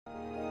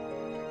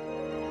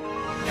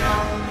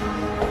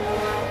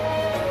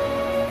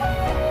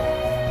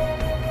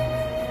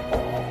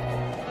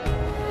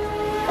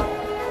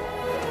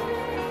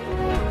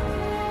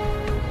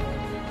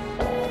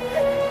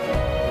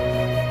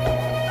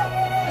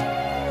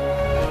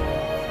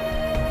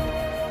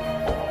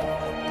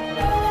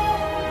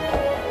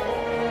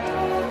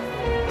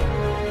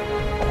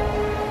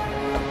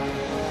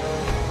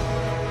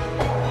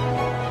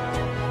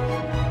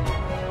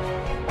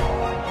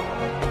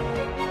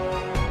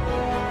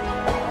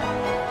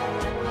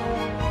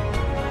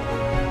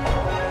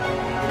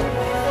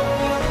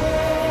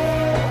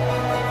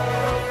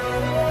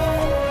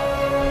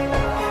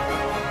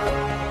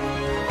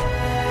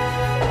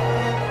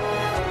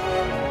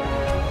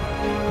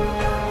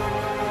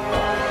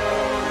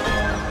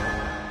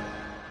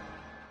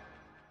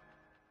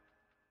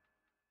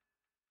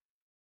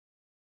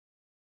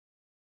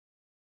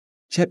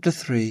Chapter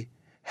 3.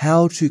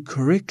 How to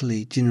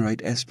correctly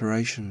generate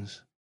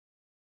aspirations.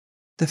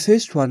 The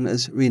first one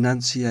is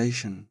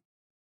renunciation.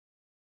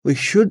 We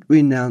should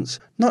renounce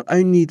not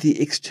only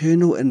the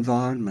external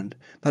environment,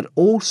 but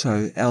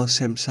also our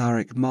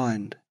samsaric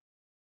mind.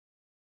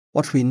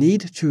 What we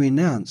need to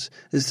renounce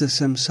is the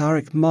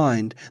samsaric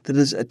mind that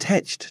is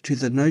attached to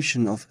the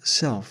notion of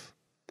self.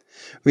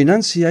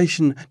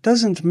 Renunciation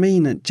doesn't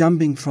mean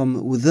jumping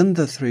from within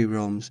the three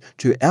realms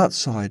to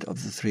outside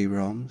of the three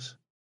realms.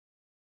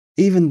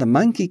 Even the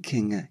Monkey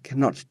King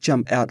cannot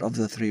jump out of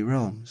the three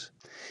realms.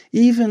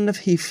 Even if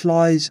he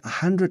flies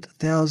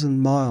 100,000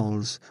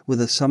 miles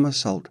with a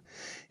somersault,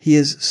 he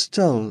is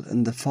still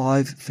in the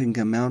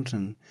five-finger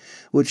mountain,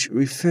 which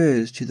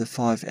refers to the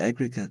five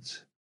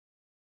aggregates.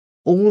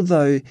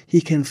 Although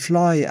he can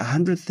fly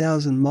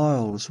 100,000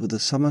 miles with a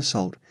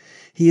somersault,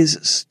 he is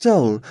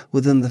still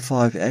within the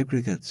five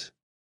aggregates.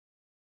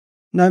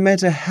 No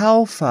matter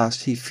how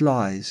fast he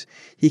flies,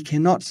 he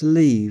cannot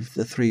leave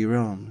the three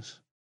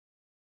realms.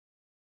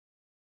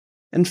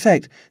 In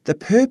fact, the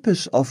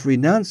purpose of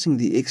renouncing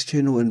the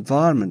external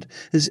environment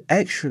is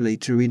actually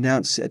to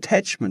renounce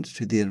attachment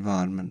to the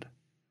environment.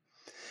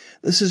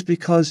 This is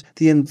because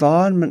the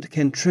environment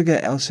can trigger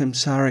our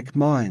samsaric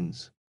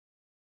minds.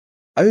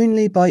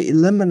 Only by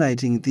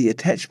eliminating the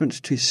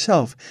attachment to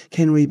self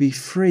can we be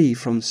free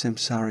from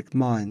samsaric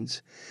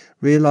minds,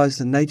 realize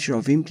the nature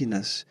of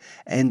emptiness,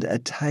 and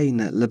attain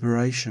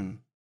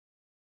liberation.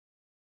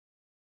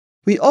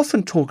 We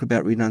often talk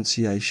about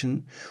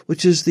renunciation,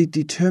 which is the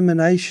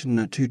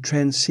determination to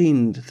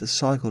transcend the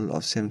cycle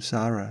of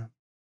samsara.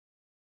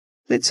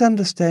 Let's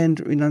understand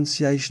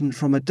renunciation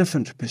from a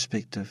different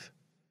perspective.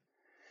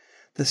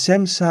 The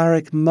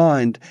samsaric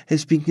mind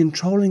has been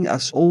controlling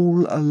us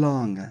all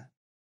along.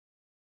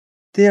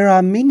 There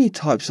are many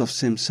types of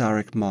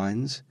samsaric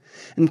minds,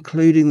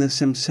 including the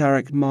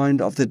samsaric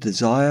mind of the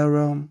desire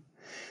realm,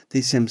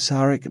 the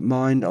samsaric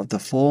mind of the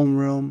form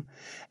realm,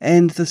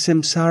 and the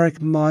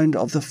samsaric mind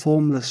of the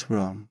formless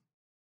realm.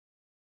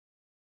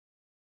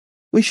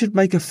 We should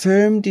make a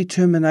firm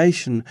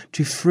determination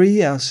to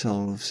free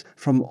ourselves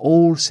from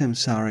all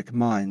samsaric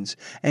minds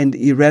and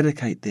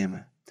eradicate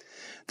them.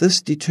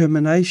 This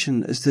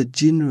determination is the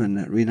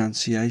genuine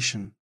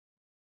renunciation.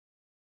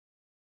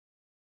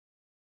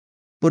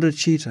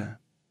 Bodhicitta.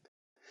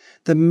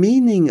 The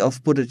meaning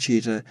of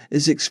bodhicitta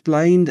is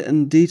explained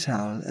in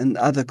detail in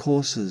other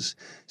courses,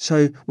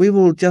 so we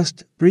will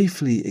just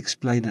briefly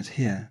explain it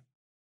here.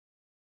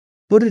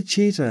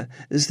 Bodhicitta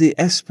is the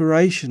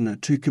aspiration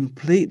to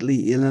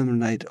completely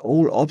eliminate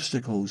all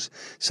obstacles,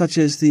 such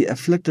as the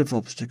afflictive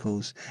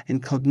obstacles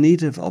and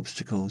cognitive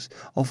obstacles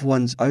of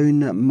one's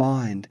own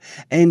mind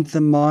and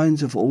the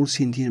minds of all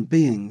sentient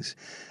beings,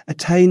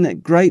 attain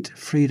great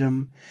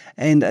freedom,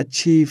 and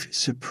achieve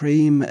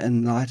supreme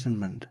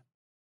enlightenment.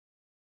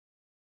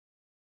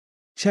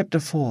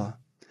 Chapter 4.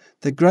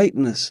 The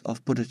Greatness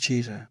of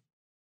Bodhicitta.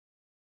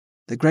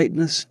 The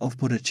Greatness of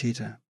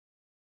Bodhicitta.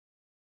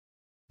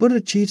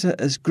 Bodhicitta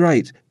is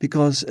great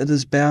because it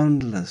is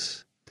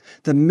boundless.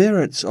 The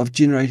merits of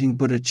generating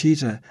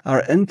bodhicitta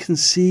are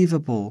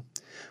inconceivable,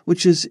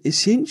 which is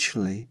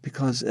essentially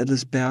because it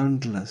is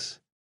boundless.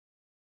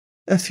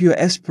 If your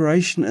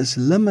aspiration is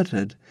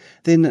limited,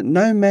 then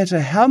no matter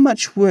how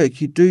much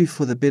work you do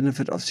for the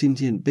benefit of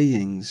sentient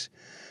beings,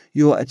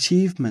 your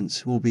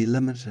achievements will be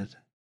limited.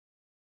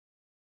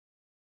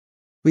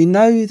 We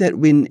know that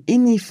when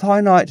any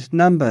finite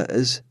number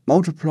is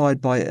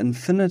multiplied by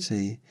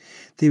infinity,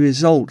 the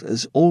result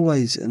is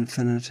always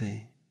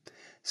infinity.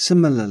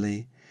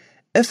 Similarly,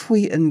 if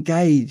we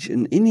engage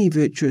in any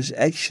virtuous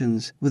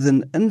actions with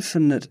an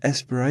infinite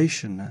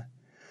aspiration,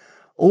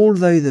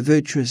 although the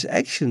virtuous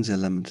actions are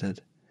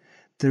limited,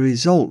 the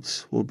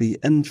results will be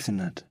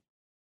infinite.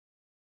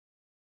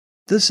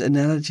 This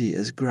analogy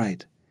is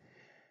great.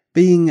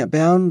 Being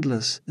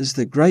boundless is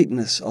the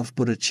greatness of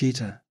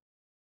bodhicitta.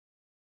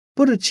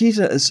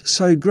 Bodhicitta is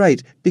so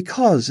great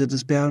because it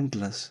is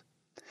boundless.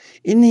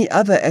 Any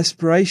other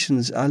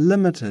aspirations are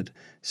limited,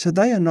 so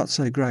they are not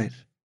so great.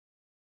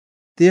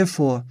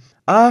 Therefore,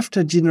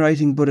 after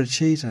generating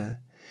bodhicitta,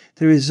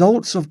 the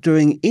results of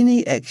doing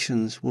any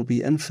actions will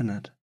be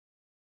infinite.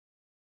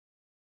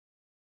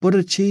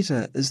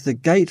 Bodhicitta is the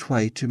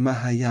gateway to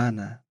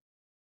Mahayana.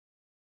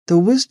 The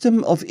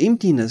wisdom of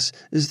emptiness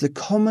is the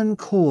common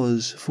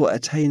cause for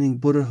attaining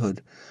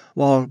Buddhahood,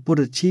 while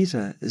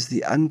bodhicitta is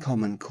the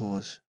uncommon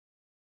cause.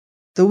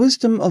 The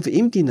wisdom of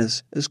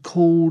emptiness is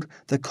called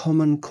the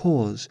common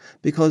cause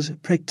because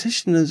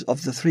practitioners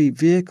of the three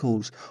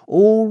vehicles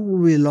all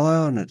rely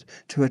on it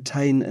to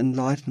attain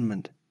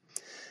enlightenment.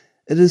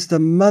 It is the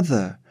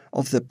mother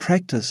of the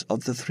practice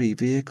of the three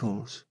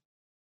vehicles.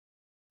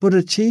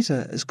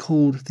 Bodhicitta is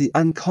called the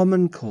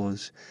uncommon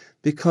cause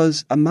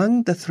because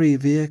among the three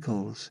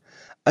vehicles,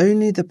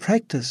 only the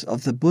practice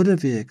of the Buddha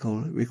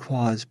vehicle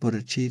requires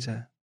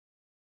bodhicitta.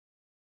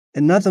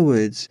 In other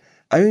words,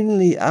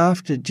 only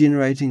after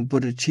generating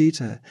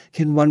bodhicitta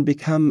can one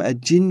become a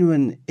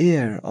genuine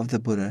heir of the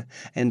Buddha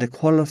and a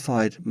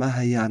qualified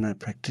Mahayana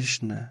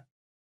practitioner.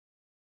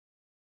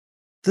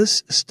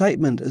 This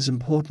statement is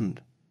important.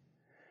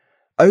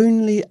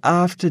 Only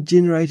after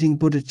generating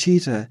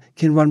bodhicitta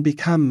can one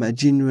become a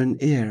genuine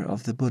heir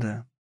of the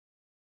Buddha.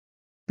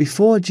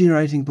 Before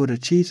generating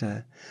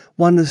bodhicitta,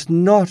 one is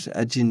not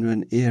a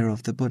genuine heir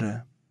of the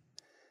Buddha.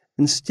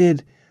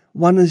 Instead,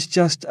 one is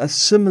just a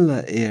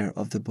similar heir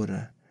of the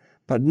Buddha,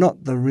 but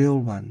not the real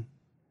one.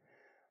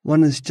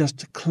 One is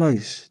just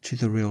close to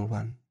the real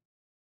one.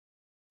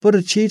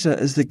 Bodhicitta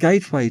is the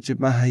gateway to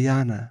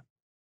Mahayana.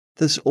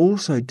 This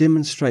also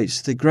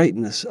demonstrates the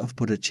greatness of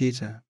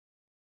bodhicitta.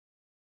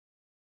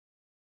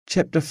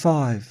 Chapter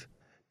 5.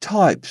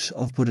 Types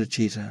of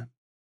bodhicitta.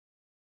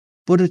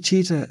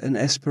 Bodhicitta in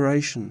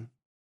aspiration.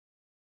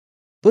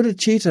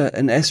 Bodhicitta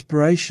in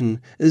aspiration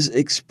is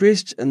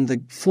expressed in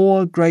the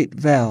 4 great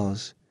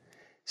vows.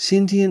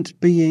 Sentient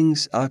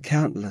beings are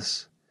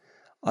countless.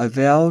 I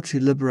vow to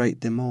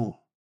liberate them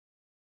all.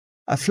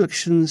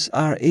 Afflictions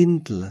are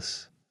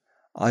endless.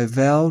 I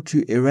vow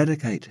to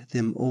eradicate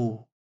them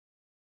all.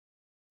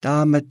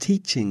 Dharma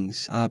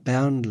teachings are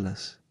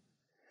boundless.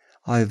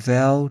 I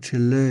vow to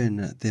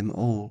learn them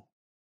all.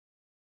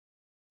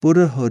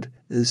 Buddhahood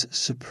is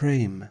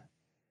supreme.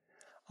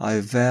 I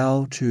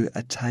vow to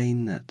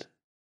attain it.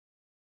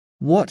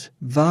 What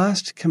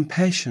vast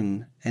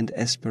compassion and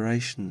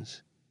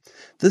aspirations!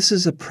 This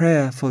is a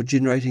prayer for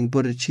generating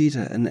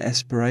bodhicitta in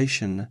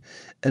aspiration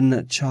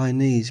in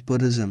Chinese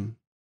Buddhism.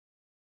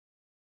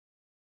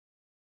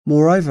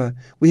 Moreover,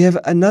 we have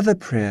another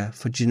prayer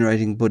for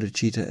generating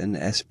bodhicitta in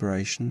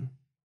aspiration.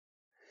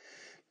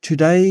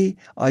 Today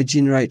I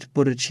generate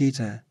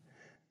bodhicitta,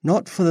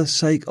 not for the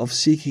sake of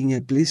seeking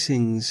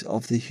blessings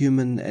of the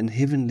human and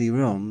heavenly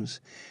realms,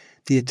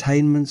 the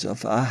attainments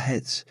of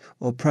arhats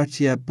or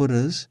pratya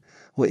Buddhas,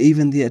 or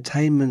even the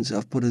attainments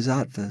of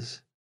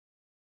bodhisattvas.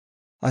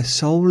 I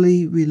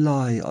solely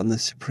rely on the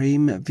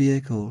supreme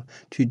vehicle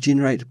to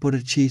generate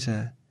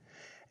bodhicitta,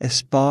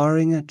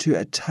 aspiring to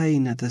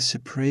attain the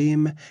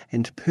supreme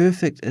and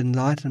perfect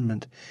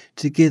enlightenment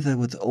together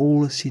with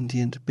all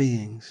sentient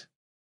beings.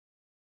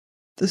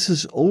 This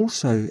is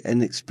also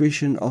an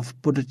expression of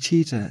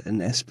bodhicitta in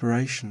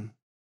aspiration.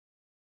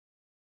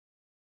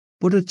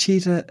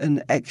 Bodhicitta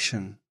in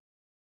action.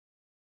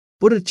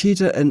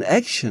 Bodhicitta in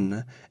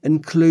action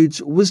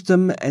includes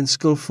wisdom and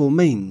skillful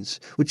means,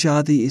 which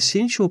are the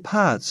essential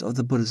parts of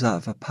the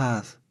bodhisattva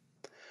path.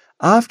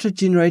 After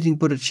generating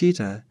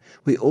bodhicitta,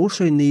 we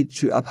also need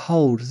to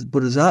uphold the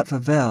bodhisattva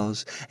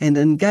vows and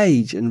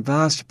engage in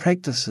vast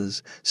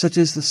practices such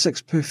as the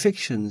 6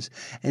 perfections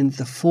and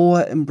the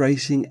 4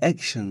 embracing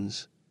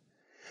actions.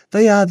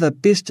 They are the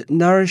best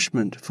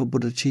nourishment for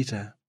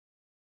bodhicitta.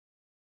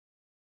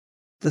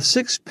 The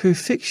 6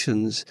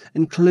 perfections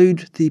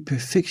include the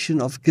perfection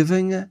of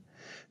giving,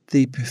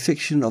 the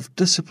perfection of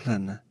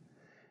discipline,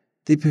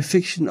 the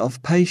perfection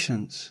of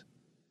patience,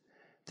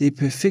 the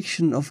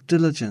perfection of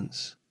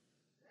diligence,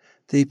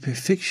 the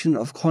perfection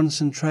of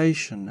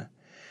concentration,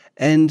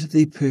 and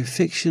the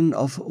perfection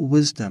of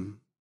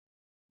wisdom.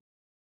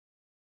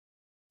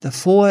 The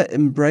 4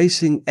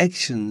 embracing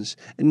actions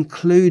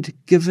include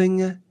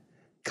giving,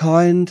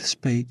 kind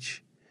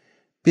speech,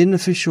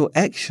 beneficial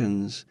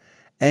actions,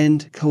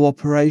 and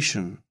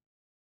cooperation.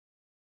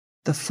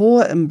 The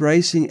 4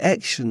 embracing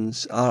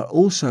actions are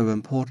also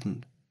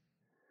important.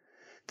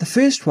 The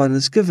first one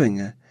is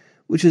giving,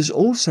 which is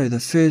also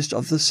the first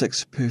of the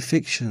 6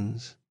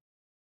 perfections.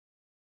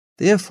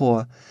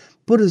 Therefore,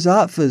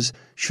 bodhisattvas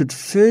should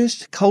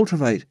first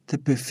cultivate the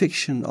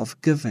perfection of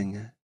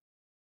giving.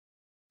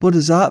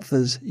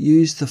 Bodhisattvas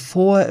use the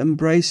 4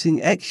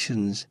 embracing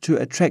actions to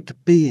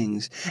attract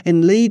beings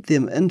and lead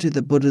them into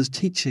the Buddha's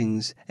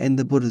teachings and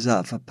the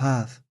bodhisattva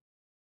path.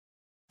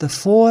 The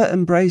 4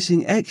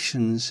 embracing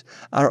actions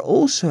are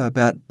also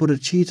about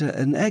bodhicitta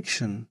in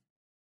action.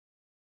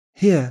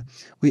 Here,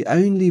 we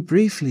only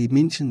briefly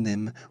mention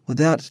them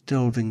without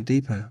delving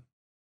deeper.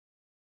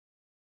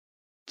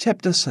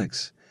 Chapter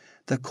 6.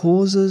 The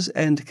causes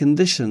and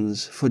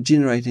conditions for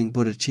generating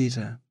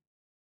bodhicitta.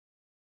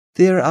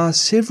 There are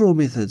several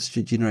methods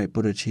to generate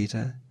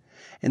bodhicitta,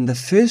 and the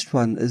first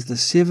one is the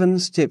 7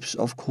 steps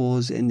of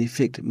cause and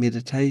effect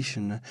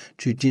meditation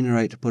to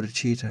generate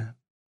bodhicitta.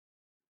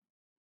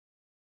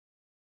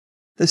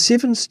 The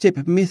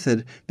 7-step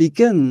method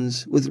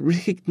begins with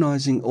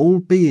recognizing all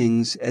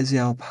beings as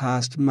our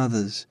past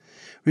mothers,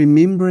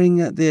 remembering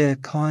their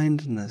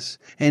kindness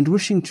and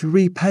wishing to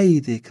repay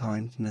their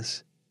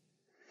kindness.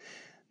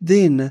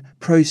 Then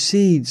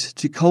proceeds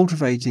to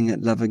cultivating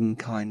loving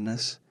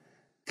kindness,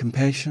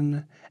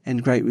 compassion,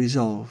 and great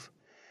resolve,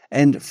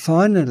 and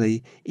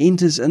finally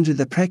enters into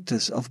the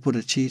practice of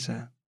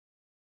bodhicitta.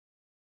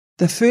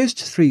 The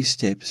first 3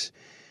 steps,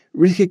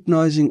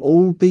 recognizing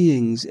all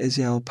beings as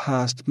our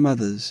past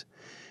mothers,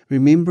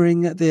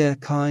 remembering their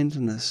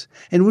kindness,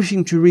 and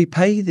wishing to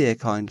repay their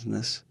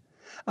kindness,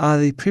 are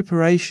the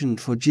preparation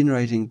for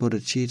generating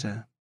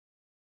bodhicitta.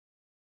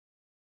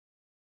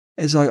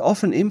 As I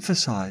often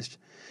emphasized,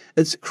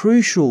 it's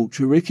crucial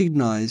to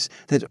recognize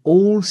that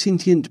all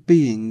sentient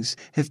beings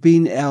have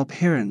been our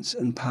parents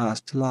in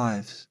past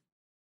lives.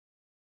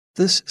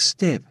 This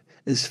step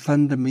is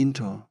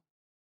fundamental.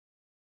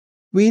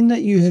 When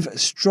you have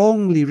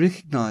strongly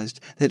recognized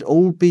that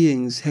all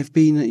beings have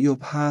been your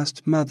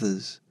past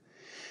mothers,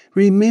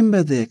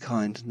 remember their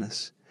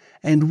kindness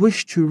and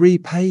wish to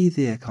repay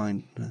their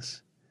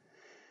kindness.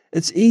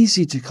 It's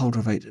easy to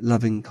cultivate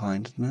loving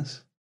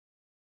kindness.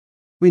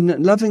 When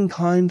loving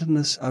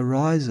kindness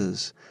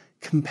arises,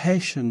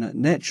 compassion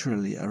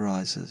naturally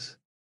arises.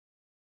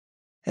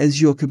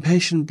 As your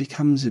compassion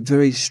becomes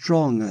very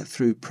strong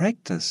through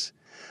practice,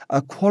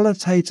 a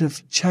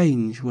qualitative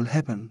change will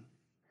happen.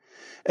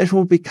 It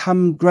will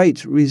become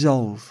great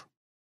resolve.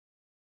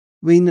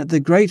 When the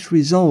great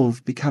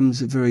resolve becomes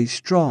very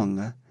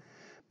strong,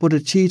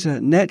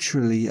 bodhicitta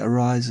naturally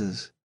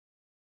arises.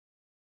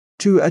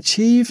 To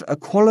achieve a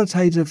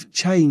qualitative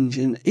change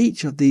in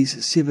each of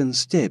these 7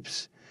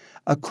 steps,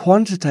 a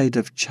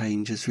quantitative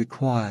change is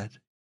required.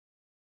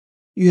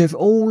 You have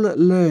all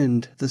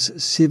learned this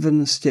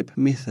 7-step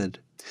method.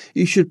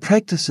 You should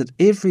practice it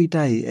every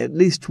day at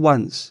least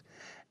once,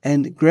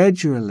 and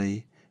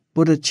gradually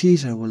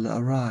bodhicitta will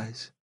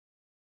arise.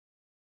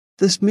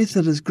 This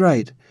method is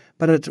great,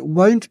 but it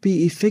won't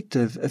be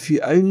effective if you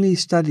only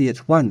study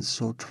it once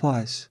or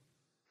twice.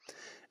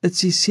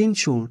 It's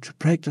essential to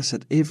practice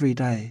it every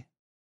day.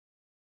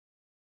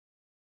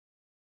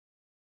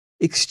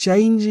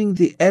 Exchanging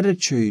the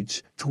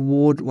attitudes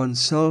toward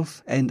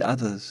oneself and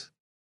others.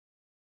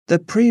 The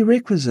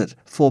prerequisite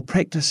for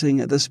practicing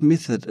this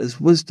method is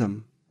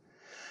wisdom.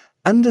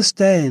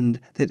 Understand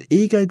that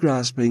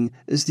ego-grasping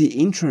is the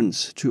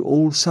entrance to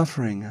all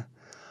suffering,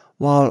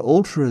 while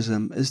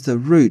altruism is the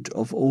root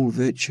of all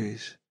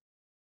virtues.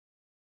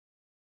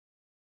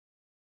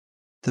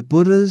 The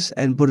Buddhas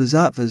and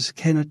Bodhisattvas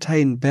can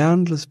attain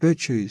boundless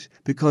virtues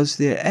because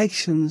their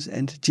actions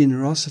and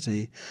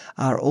generosity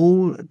are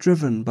all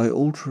driven by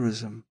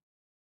altruism.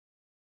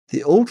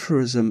 The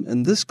altruism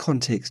in this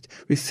context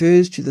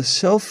refers to the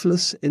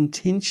selfless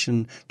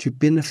intention to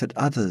benefit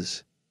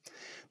others.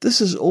 This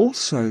is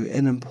also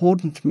an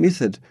important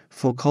method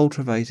for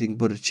cultivating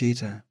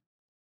bodhicitta.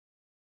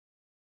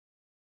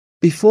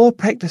 Before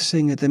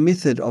practicing the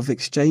method of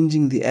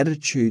exchanging the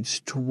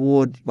attitudes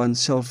toward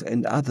oneself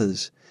and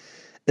others,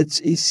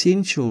 it's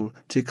essential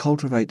to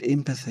cultivate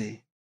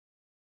empathy.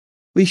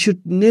 We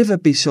should never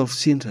be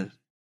self-centered.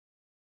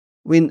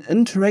 When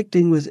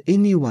interacting with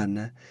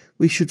anyone,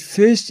 we should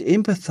first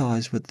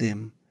empathize with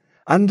them,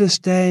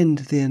 understand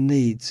their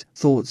needs,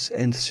 thoughts,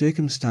 and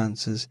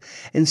circumstances,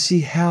 and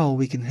see how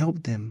we can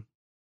help them.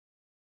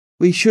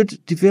 We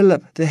should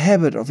develop the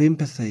habit of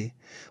empathy,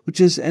 which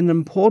is an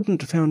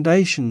important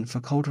foundation for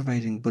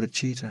cultivating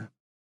bodhicitta.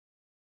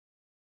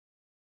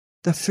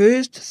 The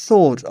first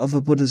thought of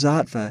a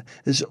bodhisattva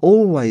is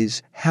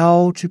always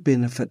how to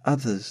benefit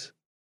others.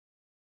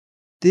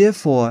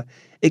 Therefore,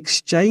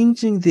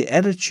 exchanging the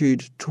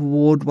attitude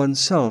toward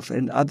oneself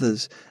and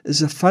others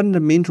is a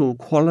fundamental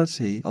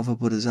quality of a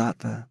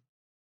bodhisattva.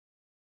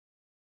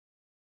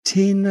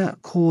 10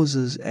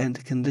 causes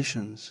and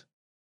conditions.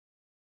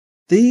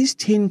 These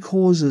 10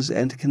 causes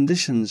and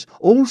conditions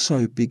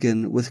also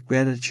begin with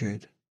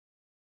gratitude.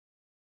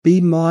 Be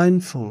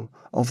mindful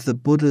of the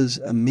Buddha's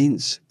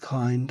immense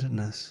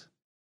kindness.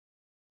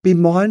 Be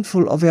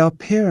mindful of our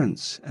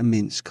parents'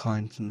 immense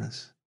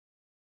kindness.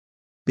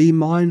 Be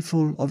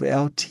mindful of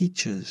our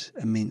teachers'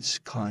 immense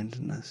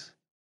kindness.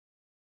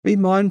 Be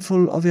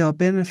mindful of our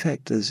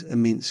benefactors'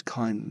 immense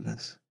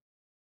kindness.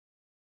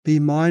 Be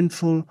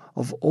mindful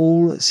of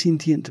all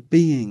sentient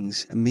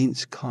beings'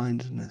 immense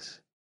kindness.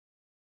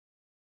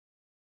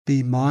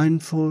 Be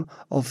mindful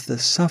of the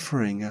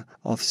suffering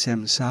of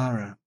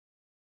samsara.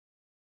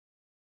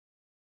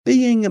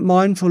 Being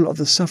mindful of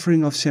the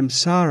suffering of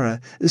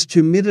samsara is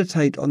to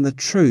meditate on the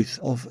truth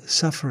of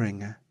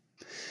suffering.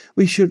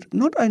 We should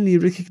not only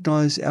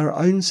recognize our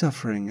own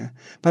suffering,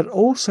 but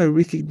also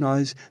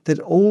recognize that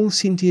all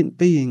sentient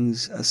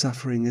beings are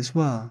suffering as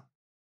well.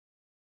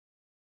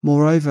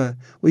 Moreover,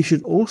 we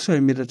should also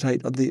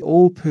meditate on the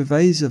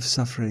all-pervasive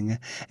suffering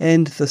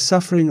and the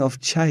suffering of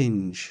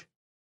change.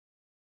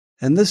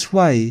 In this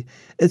way,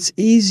 it's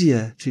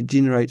easier to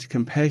generate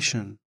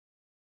compassion.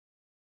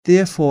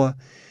 Therefore,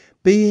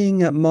 being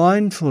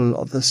mindful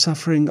of the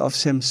suffering of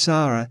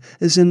samsara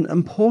is an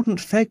important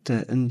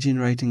factor in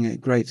generating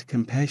great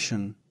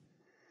compassion.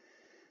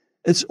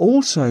 It's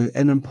also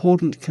an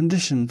important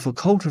condition for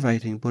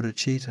cultivating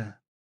bodhicitta.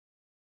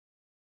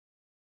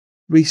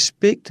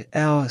 Respect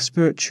our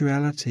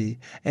spirituality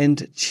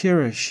and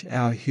cherish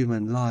our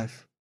human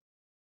life.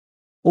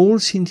 All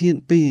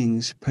sentient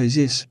beings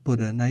possess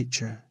Buddha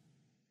nature.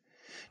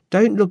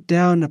 Don't look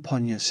down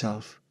upon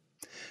yourself.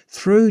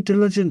 Through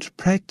diligent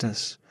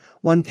practice,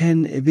 one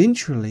can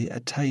eventually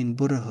attain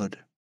Buddhahood.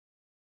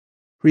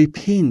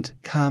 Repent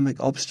karmic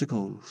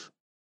obstacles.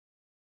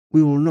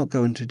 We will not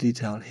go into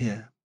detail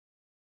here.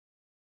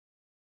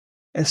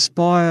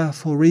 Aspire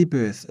for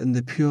rebirth in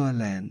the Pure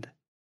Land.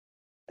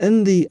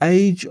 In the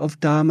age of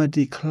Dharma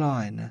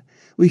decline,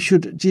 we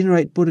should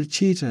generate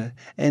bodhicitta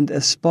and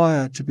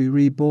aspire to be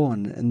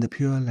reborn in the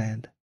Pure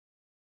Land.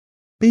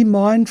 Be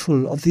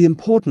mindful of the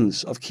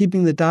importance of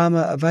keeping the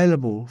Dharma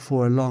available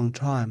for a long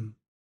time.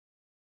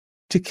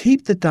 To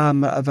keep the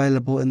Dharma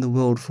available in the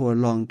world for a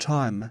long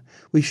time,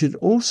 we should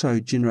also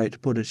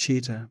generate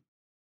bodhicitta.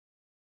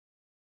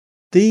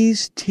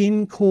 These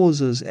 10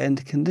 causes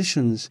and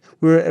conditions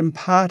were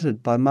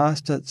imparted by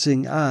Master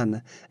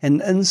Xing-an,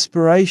 an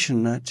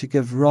inspiration to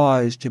give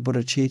rise to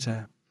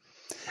bodhicitta.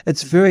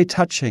 It's very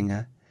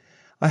touching.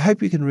 I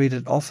hope you can read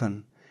it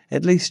often,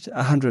 at least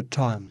 100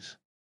 times.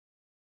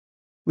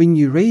 When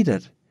you read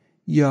it,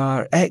 you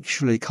are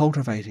actually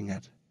cultivating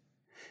it.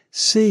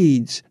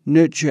 Seeds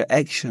nurture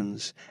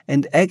actions,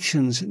 and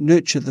actions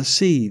nurture the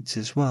seeds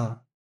as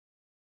well.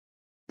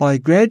 By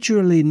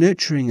gradually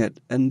nurturing it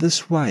in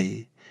this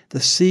way, the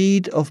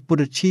seed of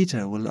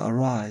bodhicitta will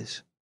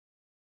arise.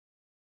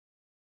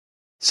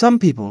 Some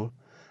people,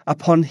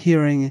 upon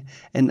hearing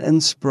an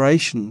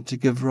inspiration to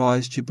give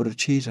rise to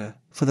bodhicitta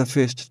for the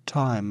first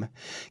time,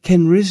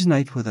 can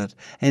resonate with it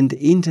and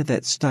enter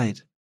that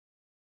state.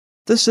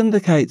 This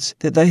indicates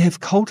that they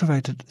have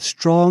cultivated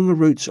strong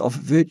roots of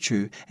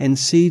virtue and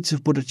seeds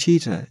of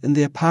bodhicitta in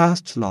their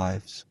past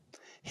lives.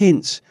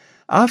 Hence,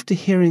 after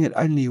hearing it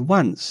only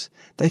once,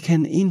 they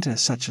can enter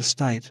such a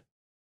state.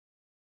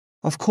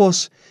 Of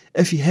course,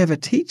 if you have a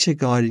teacher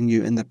guiding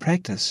you in the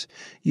practice,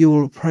 you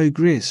will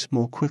progress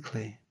more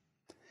quickly.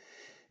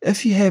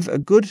 If you have a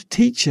good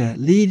teacher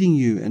leading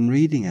you in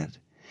reading it,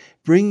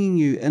 bringing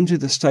you into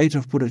the state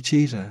of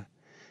bodhicitta,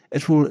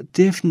 it will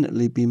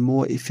definitely be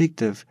more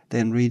effective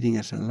than reading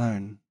it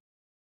alone.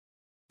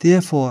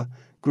 Therefore,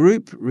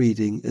 group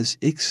reading is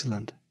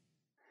excellent.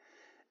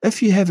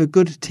 If you have a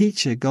good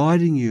teacher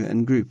guiding you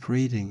in group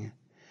reading,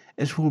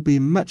 it will be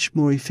much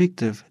more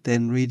effective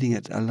than reading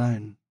it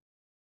alone.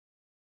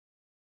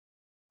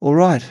 All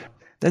right,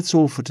 that's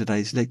all for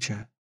today's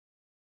lecture.